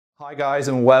Hi guys,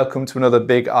 and welcome to another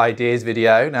Big Ideas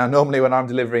video. Now normally when I'm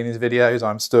delivering these videos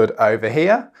I'm stood over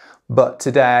here, but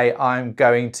today I'm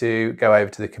going to go over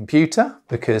to the computer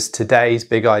because today's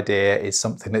big idea is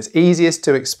something that's easiest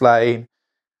to explain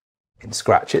in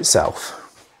Scratch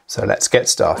itself. So let's get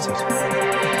started.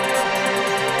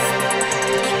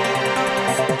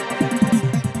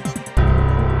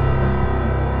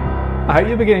 I hope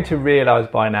you're beginning to realise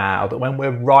by now that when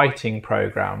we're writing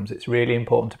programs, it's really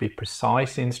important to be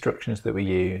precise in instructions that we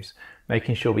use,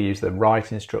 making sure we use the right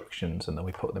instructions and that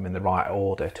we put them in the right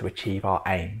order to achieve our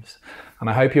aims. And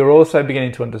I hope you're also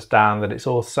beginning to understand that it's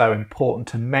also important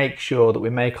to make sure that we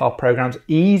make our programs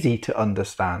easy to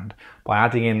understand by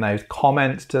adding in those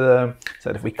comments to them, so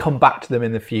that if we come back to them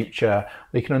in the future,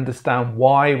 we can understand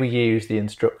why we use the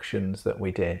instructions that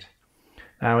we did.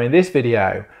 Now in this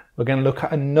video, we're going to look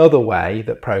at another way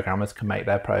that programmers can make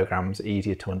their programs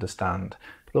easier to understand,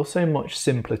 but also much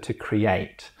simpler to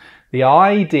create. The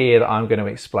idea that I'm going to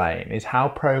explain is how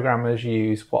programmers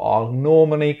use what are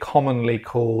normally commonly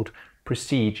called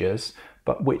procedures,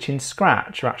 but which in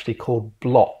Scratch are actually called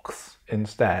blocks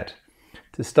instead.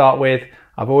 To start with,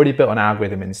 I've already built an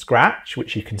algorithm in Scratch,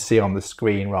 which you can see on the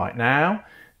screen right now.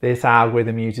 This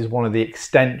algorithm uses one of the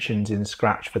extensions in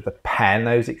Scratch for the pen.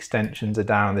 Those extensions are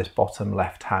down in this bottom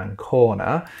left-hand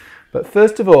corner. But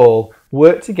first of all,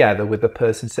 work together with the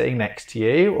person sitting next to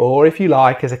you, or if you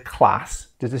like, as a class,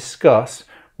 to discuss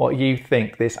what you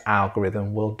think this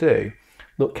algorithm will do.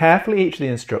 Look carefully at each of the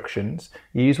instructions,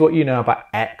 use what you know about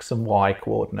X and Y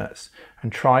coordinates,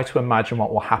 and try to imagine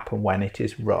what will happen when it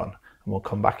is run. And we'll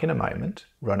come back in a moment,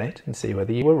 run it, and see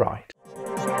whether you were right.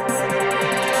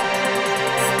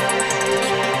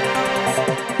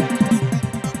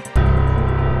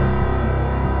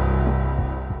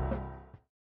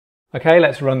 Okay,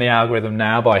 let's run the algorithm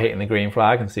now by hitting the green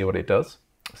flag and see what it does.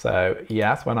 So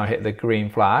yes, when I hit the green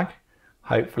flag,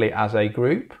 hopefully as a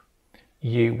group,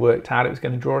 you worked out it was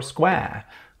going to draw a square.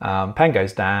 Pen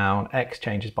goes down, X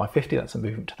changes by 50, that's a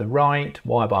movement to the right,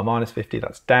 Y by minus 50,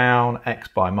 that's down, X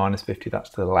by minus 50, that's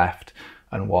to the left,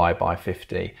 and Y by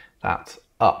 50, that's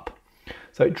up.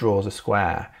 So it draws a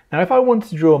square. Now if I wanted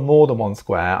to draw more than one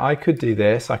square, I could do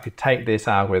this. I could take this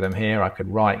algorithm here, I could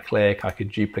right click, I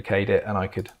could duplicate it, and I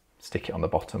could stick it on the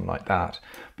bottom like that.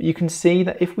 But you can see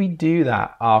that if we do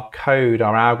that, our code,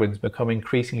 our algorithms become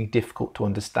increasingly difficult to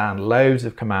understand, loads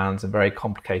of commands and very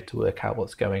complicated to work out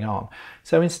what's going on.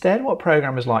 So instead what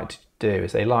programmers like to do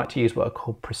is they like to use what are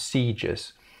called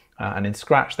procedures. And in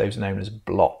Scratch, those are known as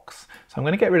blocks. So I'm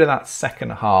going to get rid of that second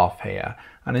half here.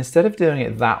 And instead of doing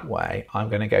it that way, I'm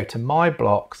going to go to my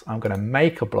blocks, I'm going to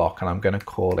make a block and I'm going to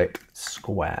call it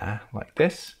square like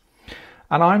this.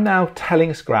 And I'm now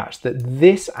telling Scratch that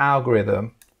this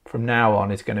algorithm from now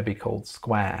on is going to be called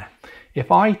square.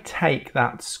 If I take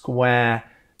that square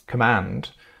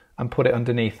command and put it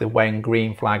underneath the when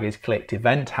green flag is clicked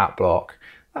event hat block,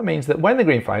 that means that when the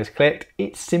green flag is clicked,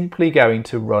 it's simply going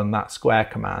to run that square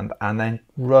command and then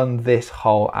run this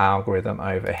whole algorithm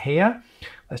over here.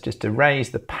 Let's just erase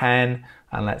the pen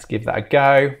and let's give that a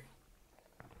go.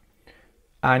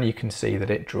 And you can see that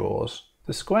it draws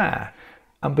the square.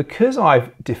 And because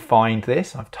I've defined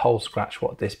this, I've told Scratch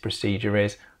what this procedure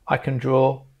is, I can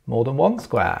draw more than one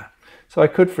square. So I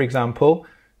could, for example,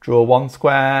 draw one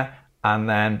square, and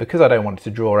then because I don't want it to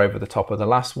draw over the top of the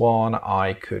last one,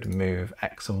 I could move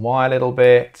X and Y a little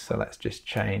bit. So let's just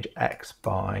change X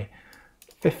by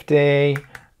 50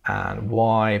 and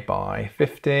Y by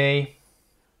 50.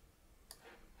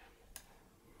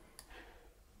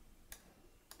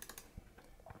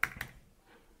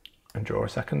 And draw a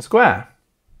second square.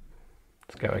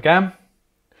 Let's go again,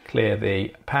 clear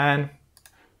the pen.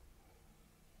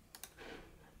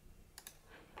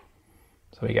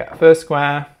 So we get a first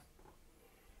square,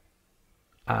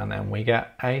 and then we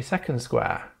get a second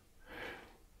square.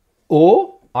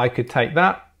 Or I could take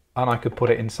that and I could put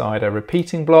it inside a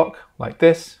repeating block like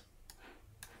this.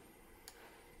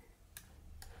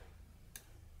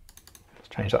 Let's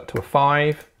change that to a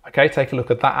 5. Okay, take a look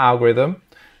at that algorithm.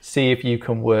 See if you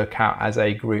can work out as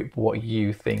a group what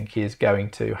you think is going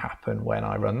to happen when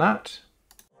I run that.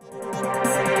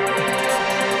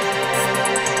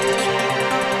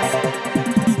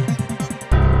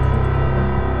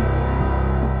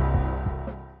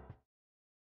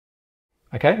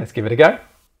 Okay, let's give it a go.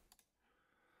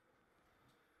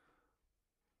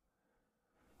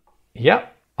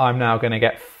 Yep, I'm now going to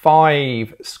get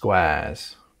 5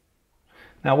 squares.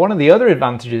 Now, one of the other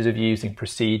advantages of using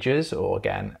procedures, or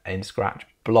again, in Scratch,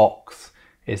 blocks,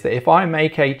 is that if I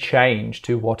make a change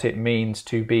to what it means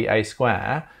to be a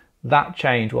square, that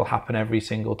change will happen every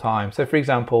single time. So for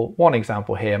example, one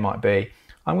example here might be,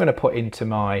 I'm going to put into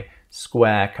my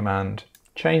square command,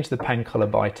 change the pen color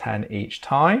by 10 each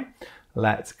time.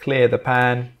 Let's clear the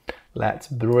pen. Let's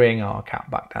bring our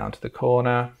cap back down to the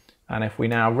corner. And if we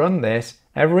now run this,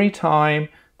 every time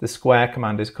the square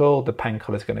command is called, the pen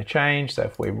color is going to change. So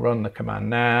if we run the command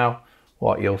now,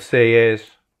 what you'll see is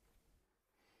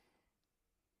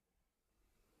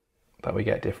that we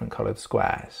get different colored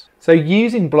squares. So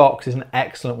using blocks is an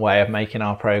excellent way of making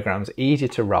our programs easier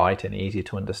to write and easier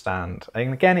to understand.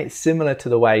 And again, it's similar to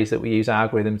the ways that we use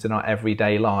algorithms in our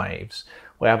everyday lives.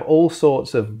 We have all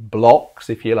sorts of blocks,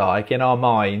 if you like, in our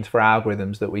minds for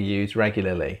algorithms that we use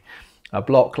regularly. A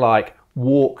block like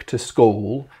walk to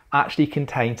school actually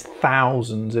contains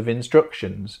thousands of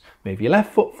instructions. Move your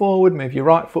left foot forward, move your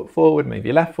right foot forward, move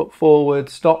your left foot forward,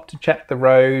 stop to check the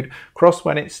road, cross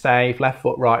when it's safe, left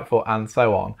foot, right foot, and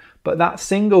so on. But that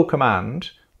single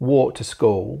command, walk to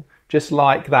school, just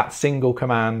like that single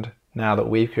command now that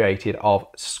we've created of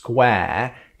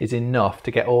square, is enough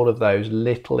to get all of those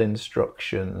little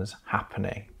instructions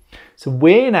happening. So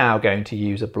we're now going to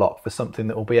use a block for something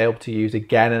that we'll be able to use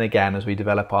again and again as we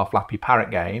develop our Flappy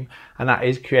Parrot game, and that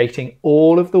is creating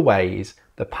all of the ways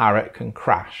the parrot can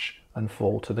crash and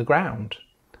fall to the ground.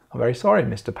 I'm very sorry,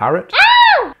 Mr. Parrot.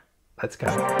 Let's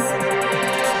go.